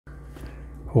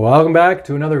Welcome back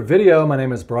to another video. My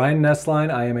name is Brian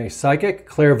Nesline. I am a psychic,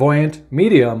 clairvoyant,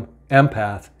 medium,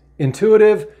 empath,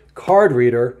 intuitive card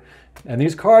reader. And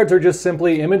these cards are just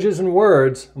simply images and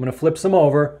words. I'm going to flip some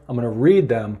over. I'm going to read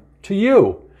them to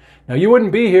you. Now, you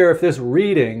wouldn't be here if this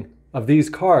reading of these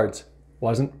cards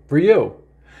wasn't for you.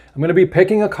 I'm going to be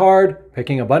picking a card,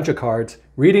 picking a bunch of cards,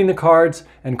 reading the cards,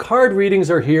 and card readings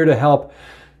are here to help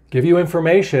give you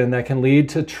information that can lead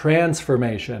to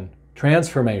transformation.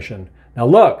 Now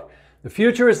look, the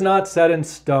future is not set in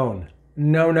stone.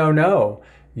 No.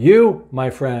 You, my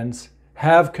friends,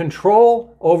 have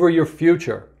control over your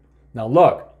future. Now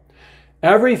look,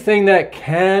 everything that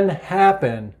can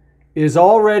happen is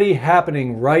already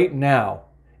happening right now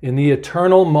in the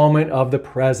eternal moment of the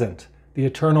present, the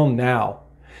eternal now.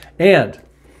 And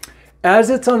as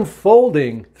it's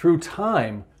unfolding through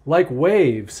time, like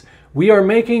waves, we are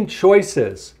making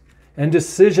choices and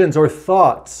decisions or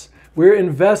thoughts. We're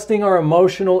investing our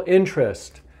emotional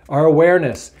interest, our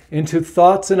awareness into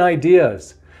thoughts and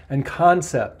ideas and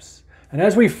concepts. And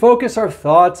as we focus our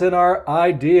thoughts and our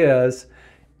ideas,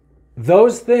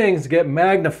 those things get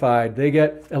magnified, they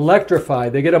get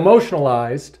electrified, they get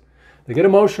emotionalized,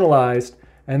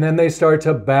 and then they start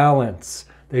to balance.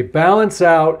 They balance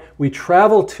out. We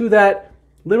travel to that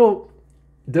little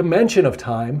dimension of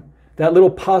time, that little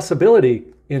possibility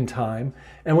in time,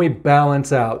 and we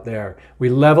balance out there. We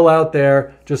level out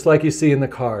there, just like you see in the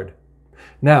card.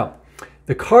 Now,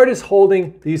 the card is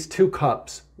holding these two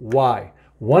cups. Why?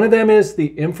 One of them is the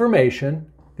information,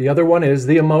 the other one is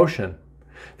the emotion.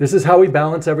 This is how we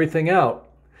balance everything out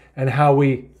and how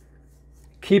we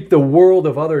keep the world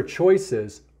of other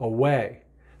choices away.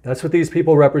 That's what these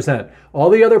people represent. All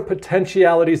the other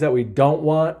potentialities that we don't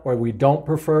want or we don't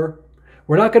prefer,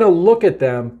 we're not going to look at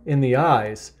them in the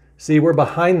eyes. See, we're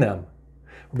behind them.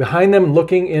 We're behind them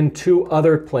looking into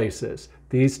other places,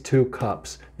 these two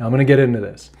cups. Now I'm going to get into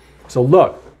this. So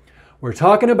look, we're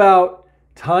talking about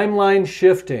timeline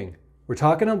shifting. We're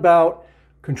talking about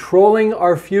controlling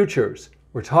our futures.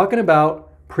 We're talking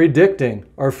about predicting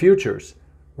our futures.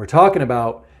 We're talking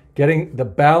about getting the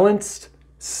balanced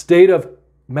state of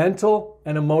mental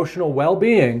and emotional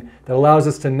well-being that allows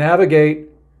us to navigate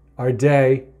our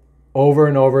day over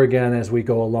and over again as we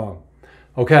go along.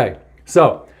 Okay,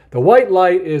 so the white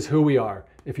light is who we are.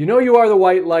 If you know you are the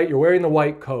white light, you're wearing the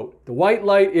white coat. The white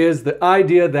light is the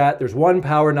idea that there's one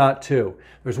power, not two.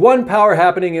 There's one power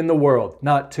happening in the world,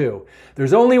 not two.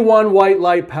 There's only one white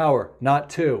light power, not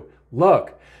two.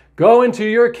 Look, go into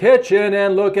your kitchen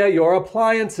and look at your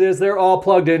appliances. They're all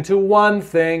plugged into one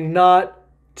thing, not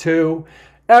two.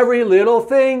 Every little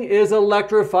thing is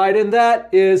electrified, and that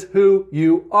is who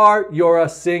you are. You're a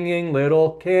singing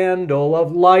little candle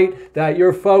of light that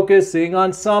you're focusing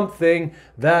on something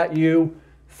that you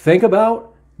think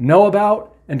about, know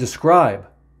about, and describe.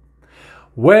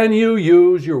 When you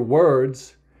use your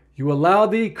words, you allow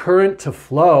the current to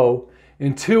flow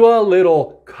into a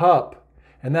little cup,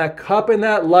 and that cup and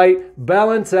that light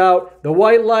balance out. The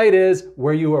white light is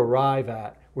where you arrive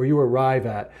at,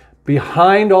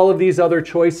 Behind all of these other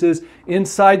choices,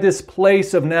 inside this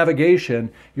place of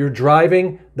navigation, you're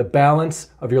driving the balance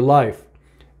of your life.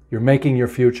 You're making your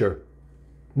future.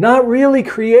 Not really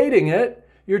creating it,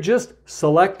 you're just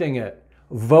selecting it,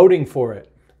 voting for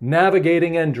it,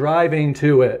 navigating and driving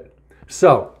to it.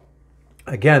 So,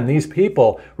 again, these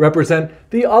people represent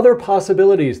the other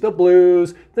possibilities, the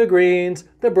blues, the greens,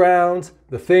 the browns,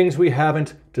 the things we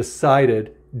haven't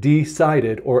decided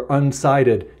or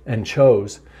undecided and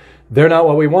chose. They're not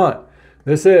what we want.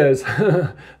 This is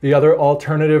the other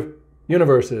alternative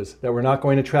universes that we're not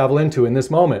going to travel into in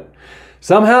this moment.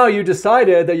 Somehow you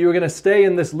decided that you were going to stay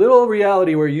in this little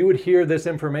reality where you would hear this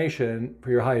information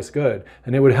for your highest good,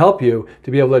 and it would help you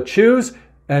to be able to choose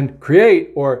and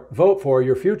create or vote for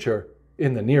your future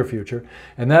in the near future,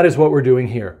 and that is what we're doing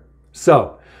here.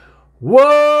 So, whoa,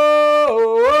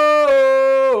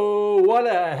 what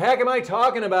the heck am I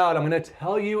talking about? I'm going to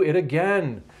tell you it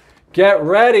again. Get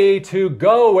ready to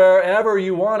go wherever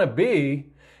you want to be.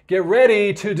 Get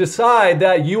ready to decide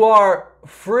that you are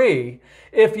free.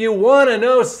 If you want to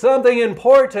know something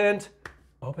important,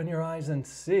 open your eyes and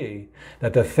see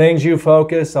that the things you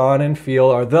focus on and feel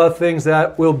are the things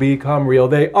that will become real.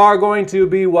 They are going to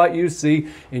be what you see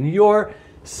in your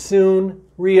soon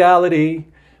reality.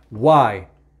 Why?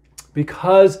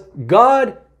 Because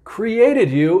God created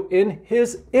you in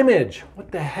His image. What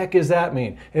the heck does that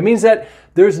mean? It means that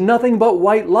there's nothing but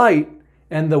white light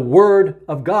and the Word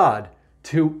of God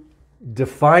to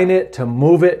define it, to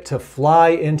move it, to fly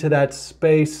into that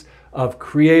space of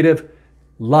creative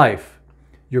life.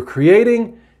 You're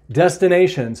creating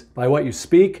destinations by what you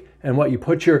speak and what you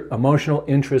put your emotional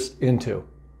interest into.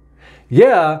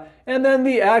 Yeah, and then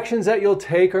the actions that you'll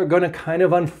take are going to kind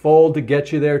of unfold to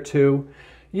get you there too.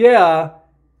 Yeah,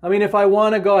 I mean, if I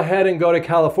want to go ahead and go to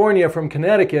California from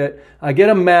Connecticut, I get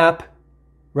a map,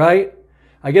 right?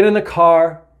 I get in the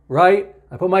car, right?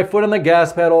 I put my foot on the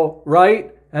gas pedal,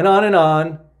 right? And on and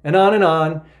on, and on and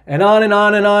on, and on and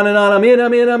on and on and on.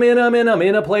 I'm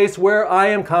in a place where I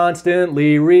am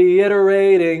constantly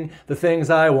reiterating the things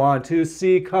I want to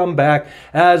see come back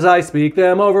as I speak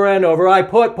them over and over. I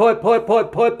put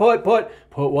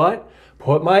what?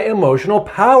 Put my emotional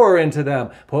power into them.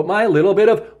 Put my little bit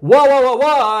of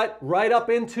what right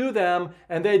up into them,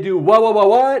 and they do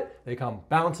what? They come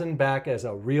bouncing back as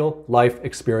a real life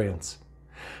experience.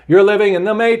 You're living in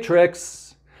the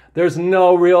Matrix. There's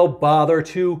no real bother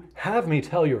to have me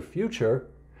tell your future,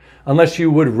 unless you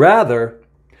would rather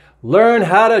learn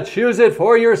how to choose it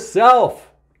for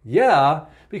yourself. Yeah,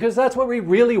 because that's what we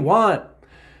really want.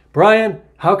 Brian,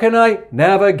 how can I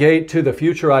navigate to the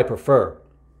future I prefer?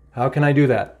 How can I do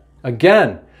that?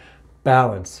 Again,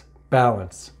 balance.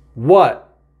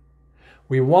 What?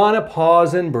 We want to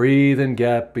pause and breathe and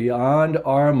get beyond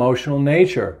our emotional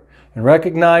nature and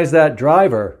recognize that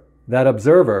driver, that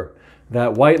observer,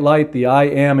 that white light, the I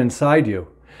am inside you.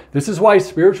 This is why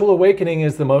spiritual awakening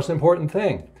is the most important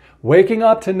thing. Waking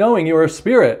up to knowing you're a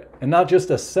spirit and not just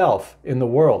a self in the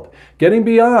world. Getting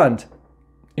beyond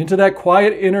into that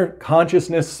quiet inner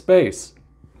consciousness space.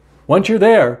 Once you're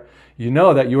there, you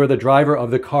know that you are the driver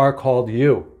of the car called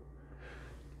you.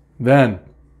 Then,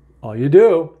 all you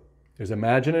do is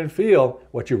imagine and feel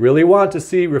what you really want to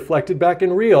see reflected back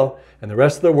in real, and the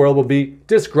rest of the world will be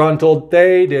disgruntled.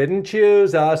 They didn't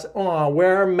choose us. Oh,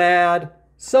 we're mad.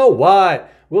 So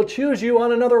what? We'll choose you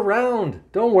on another round.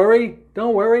 Don't worry.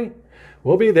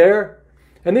 We'll be there.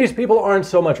 And these people aren't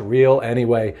so much real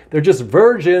anyway. They're just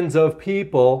versions of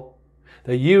people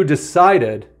that you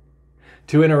decided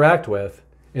to interact with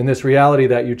in this reality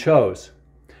that you chose.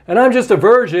 And I'm just a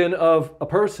version of a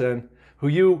person who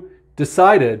you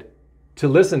decided to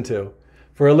listen to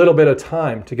for a little bit of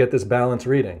time to get this balance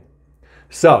reading.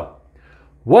 So,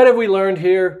 what have we learned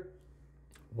here?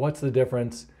 What's the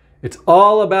difference? It's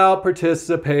all about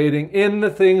participating in the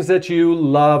things that you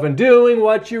love and doing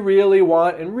what you really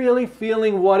want and really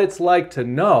feeling what it's like to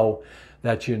know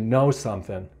that you know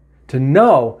something. To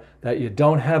know that you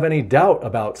don't have any doubt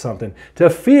about something. To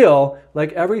feel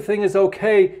like everything is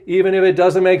okay even if it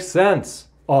doesn't make sense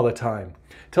all the time.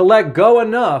 To let go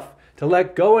enough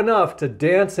to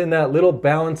dance in that little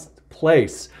balanced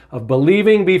place of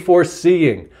believing before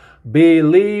seeing.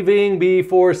 Believing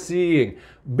before seeing.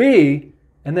 Be,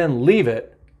 and then leave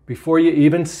it before you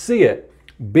even see it.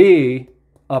 Be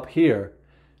up here.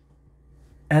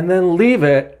 And then leave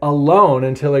it alone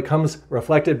until it comes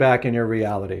reflected back in your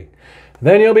reality.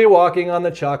 Then you'll be walking on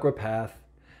the chakra path.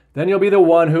 Then you'll be the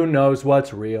one who knows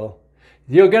what's real.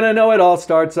 You're going to know it all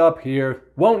starts up here.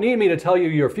 Won't need me to tell you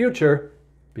your future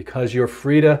because you're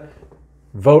free to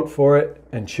vote for it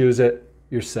and choose it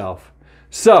yourself.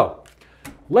 So,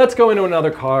 let's go into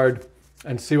another card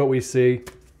and see what we see.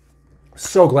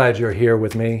 So glad you're here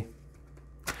with me.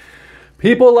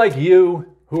 People like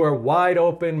you who are wide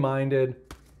open-minded,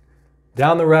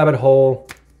 down the rabbit hole,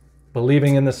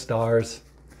 believing in the stars,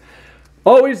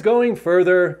 always going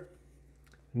further,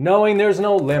 knowing there's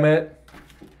no limit.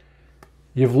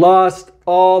 You've lost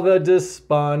all the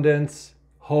despondence.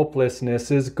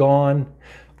 Hopelessness is gone.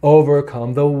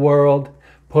 Overcome the world.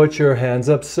 Put your hands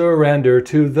up, surrender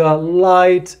to the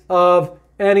light of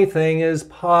anything is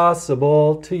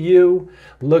possible to you.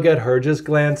 Look at her just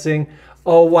glancing.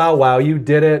 Oh, wow, you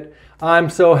did it. I'm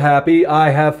so happy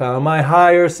I have found my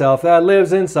higher self that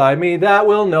lives inside me that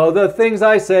will know the things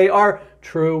I say are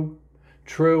true.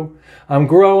 I'm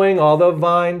growing all the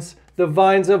vines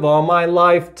of all my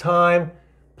lifetime,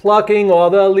 plucking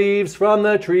all the leaves from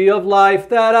the tree of life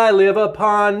that I live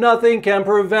upon. Nothing can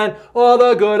prevent all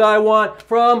the good I want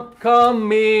from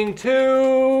coming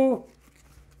to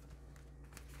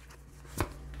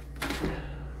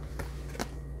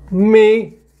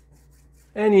me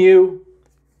and you.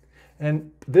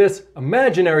 And this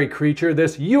imaginary creature,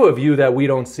 this you of you that we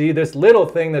don't see, this little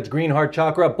thing that's green heart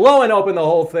chakra, blowing open the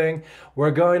whole thing,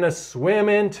 we're going to swim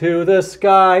into the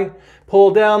sky,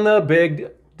 pull down the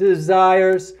big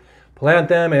desires, plant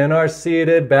them in our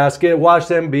seeded basket, watch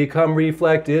them become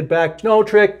reflected back. No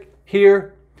trick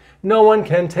here. No one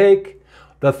can take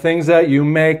the things that you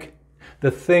make,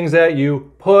 the things that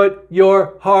you put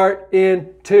your heart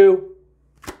into.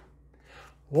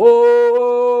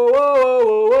 Whoa,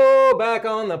 back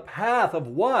on the path of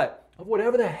what? Of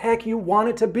whatever the heck you want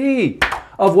it to be.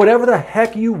 Of whatever the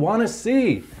heck you want to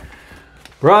see.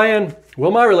 Brian,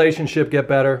 will my relationship get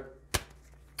better?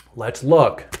 Let's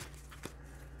look.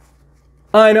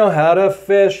 I know how to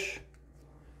fish.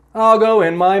 I'll go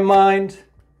in my mind.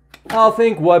 I'll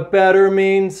think what better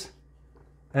means.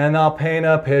 And I'll paint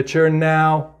a picture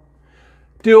now.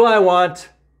 Do I want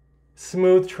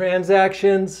smooth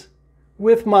transactions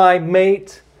with my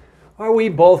mate? Are we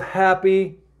both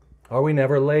happy? Are we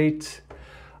never late?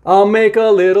 I'll make a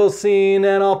little scene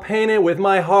and I'll paint it with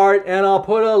my heart and I'll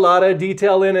put a lot of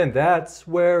detail in, and that's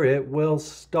where it will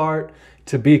start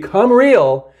to become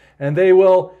real, and they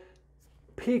will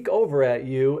peek over at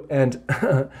you and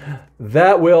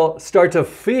that will start to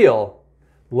feel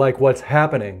like what's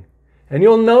happening. And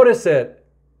you'll notice it.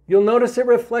 You'll notice it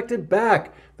reflected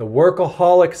back. The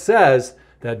workaholic says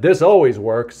that this always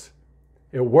works.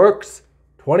 It works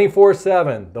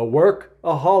 24/7. The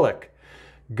workaholic.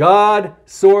 God,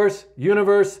 source,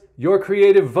 universe, your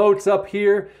creative votes up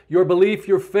here, your belief,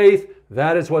 your faith,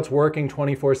 that is what's working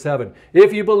 24/7.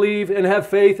 If you believe and have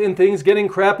faith in things getting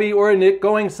crappy or in it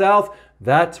going south,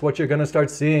 that's what you're going to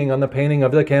start seeing on the painting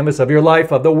of the canvas of your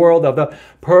life, of the world, of the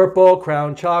purple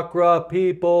crown chakra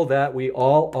people that we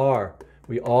all are.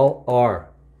 We all are.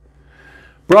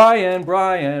 Brian.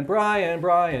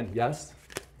 Yes?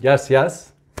 Yes,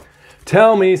 yes?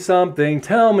 Tell me something.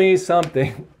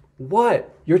 What?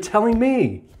 You're telling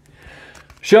me.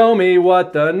 Show me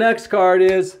what the next card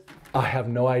is. I have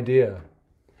no idea.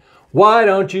 Why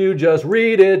don't you just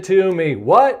read it to me?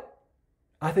 What?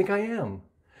 I think I am.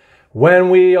 When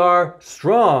we are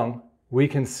strong, we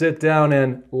can sit down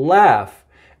and laugh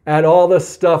at all the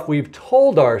stuff we've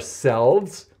told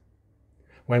ourselves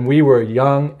when we were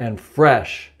young and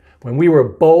fresh, when we were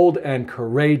bold and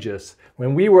courageous,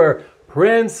 when we were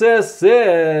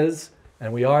princesses,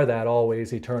 and we are that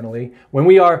always, eternally, when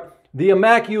we are the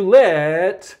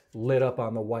immaculate, lit up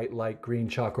on the white light green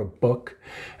chakra book,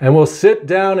 and we'll sit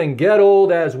down and get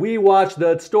old as we watch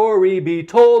the story be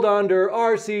told under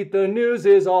our seat. The news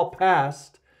is all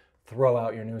past. Throw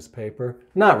out your newspaper.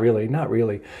 Not really, not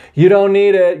really. You don't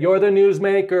need it. You're the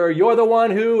newsmaker. You're the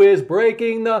one who is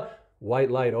breaking the white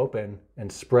light open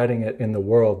and spreading it in the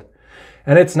world.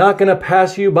 And it's not going to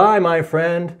pass you by, my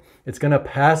friend. It's going to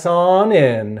pass on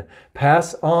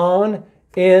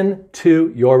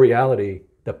into your reality,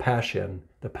 the passion,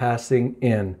 the passing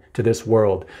in to this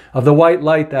world of the white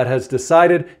light that has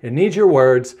decided it needs your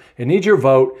words, it needs your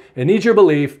vote, it needs your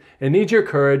belief, it needs your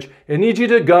courage, it needs you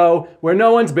to go where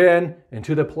no one's been,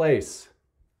 into the place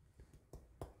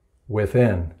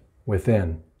within.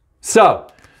 So,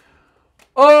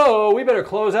 we better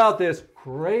close out this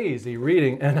crazy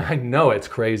reading, and I know it's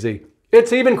crazy.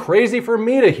 It's even crazy for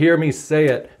me to hear me say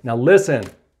it. Now listen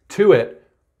to it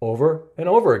over and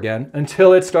over again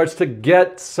until it starts to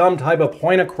get some type of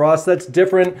point across that's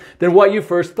different than what you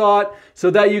first thought, so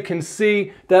that you can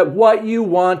see that what you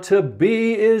want to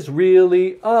be is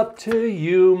really up to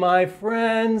you, my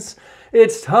friends.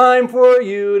 It's time for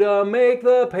you to make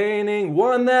the painting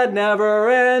one that never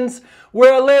ends.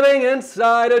 We're living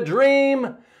inside a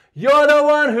dream. You're the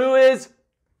one who is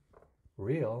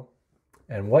real.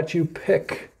 And what you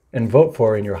pick and vote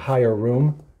for in your higher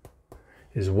room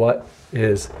is what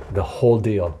is the whole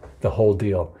deal. The whole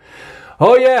deal.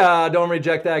 Oh yeah, don't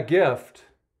reject that gift.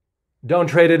 Don't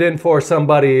trade it in for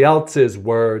somebody else's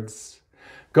words.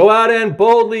 Go out and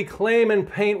boldly claim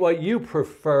and paint what you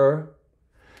prefer.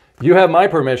 You have my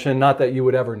permission, not that you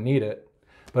would ever need it.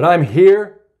 But I'm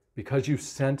here because you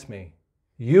sent me.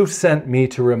 You sent me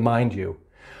to remind you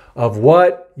of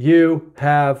what you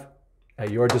have at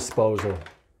your disposal.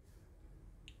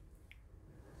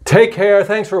 Take care.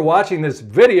 Thanks for watching this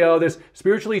video, this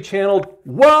spiritually channeled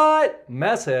what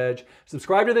message.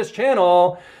 Subscribe to this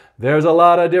channel. There's a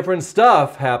lot of different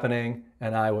stuff happening,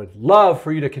 and I would love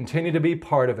for you to continue to be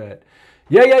part of it.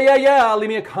 Yeah. Leave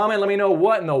me a comment. Let me know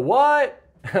what in the what.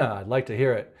 I'd like to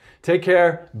hear it. Take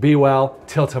care. Be well.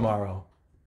 Till tomorrow.